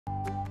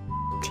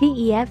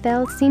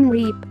TEFL Siem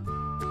Reap.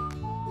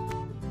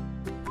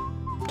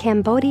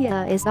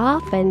 Cambodia is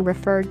often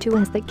referred to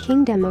as the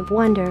Kingdom of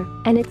Wonder,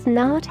 and it's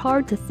not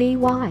hard to see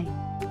why.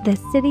 The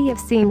city of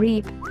Siem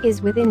Reap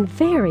is within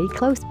very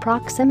close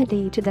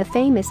proximity to the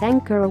famous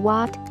Angkor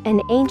Wat, an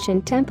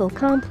ancient temple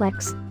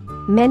complex.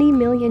 Many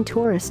million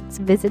tourists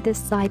visit this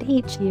site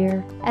each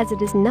year, as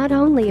it is not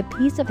only a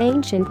piece of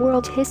ancient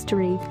world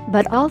history,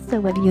 but also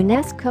a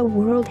UNESCO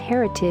World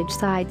Heritage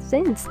Site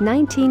since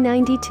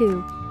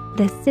 1992.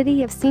 The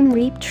city of Siem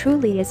Reap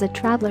truly is a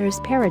traveler's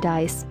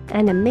paradise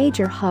and a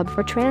major hub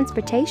for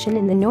transportation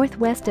in the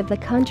northwest of the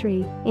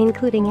country,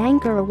 including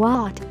Angkor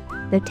Wat.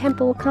 The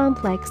temple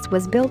complex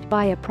was built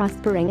by a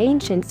prospering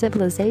ancient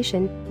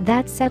civilization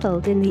that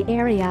settled in the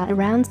area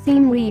around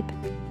Siem Reap.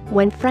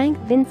 When Frank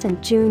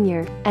Vincent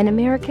Jr., an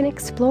American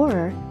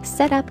explorer,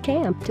 set up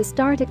camp to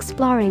start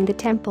exploring the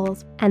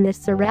temples and the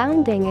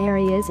surrounding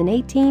areas in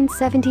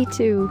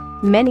 1872,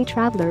 many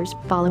travelers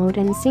followed,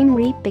 and Siem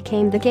Reap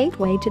became the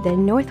gateway to the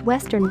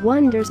northwestern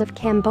wonders of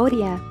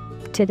Cambodia.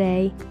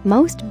 Today,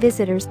 most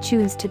visitors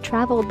choose to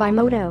travel by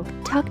moto,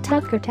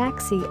 tuk-tuk or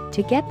taxi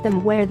to get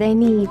them where they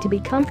need to be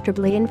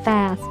comfortably and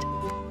fast.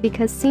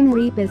 Because Siem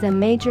Reap is a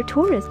major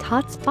tourist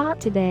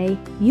hotspot today,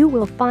 you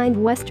will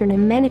find Western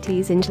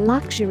amenities and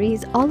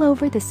luxuries all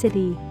over the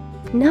city.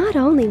 Not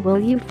only will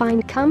you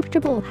find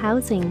comfortable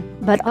housing,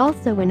 but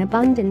also an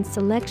abundant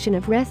selection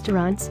of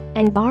restaurants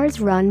and bars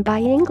run by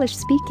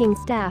English-speaking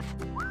staff.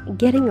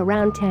 Getting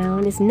around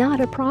town is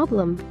not a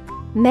problem.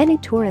 Many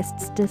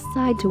tourists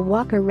decide to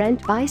walk or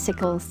rent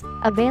bicycles,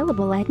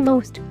 available at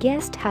most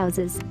guest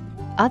houses.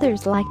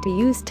 Others like to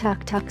use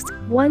tuk-tuks,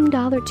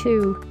 $1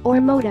 too, or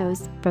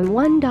motos, from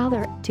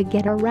 $1 to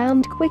get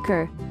around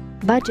quicker.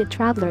 Budget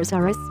travelers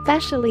are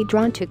especially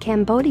drawn to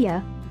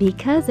Cambodia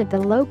because of the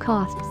low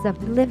costs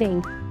of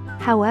living.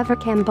 However,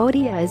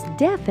 Cambodia is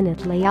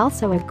definitely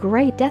also a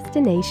great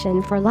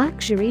destination for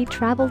luxury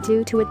travel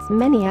due to its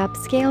many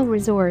upscale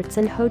resorts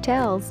and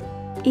hotels.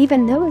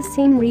 Even though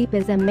Siem Reap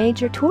is a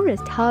major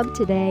tourist hub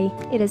today,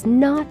 it has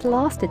not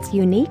lost its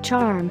unique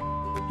charm.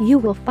 You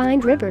will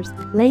find rivers,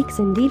 lakes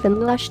and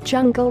even lush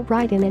jungle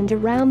right in and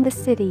around the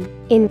city,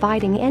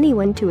 inviting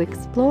anyone to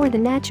explore the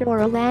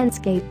natural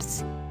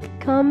landscapes.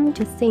 Come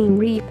to Siem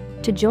Reap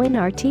to join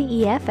our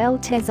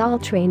TEFL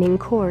TESOL training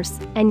course,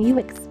 and you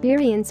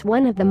experience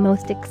one of the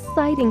most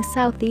exciting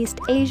Southeast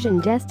Asian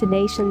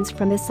destinations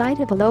from the site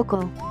of a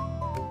local.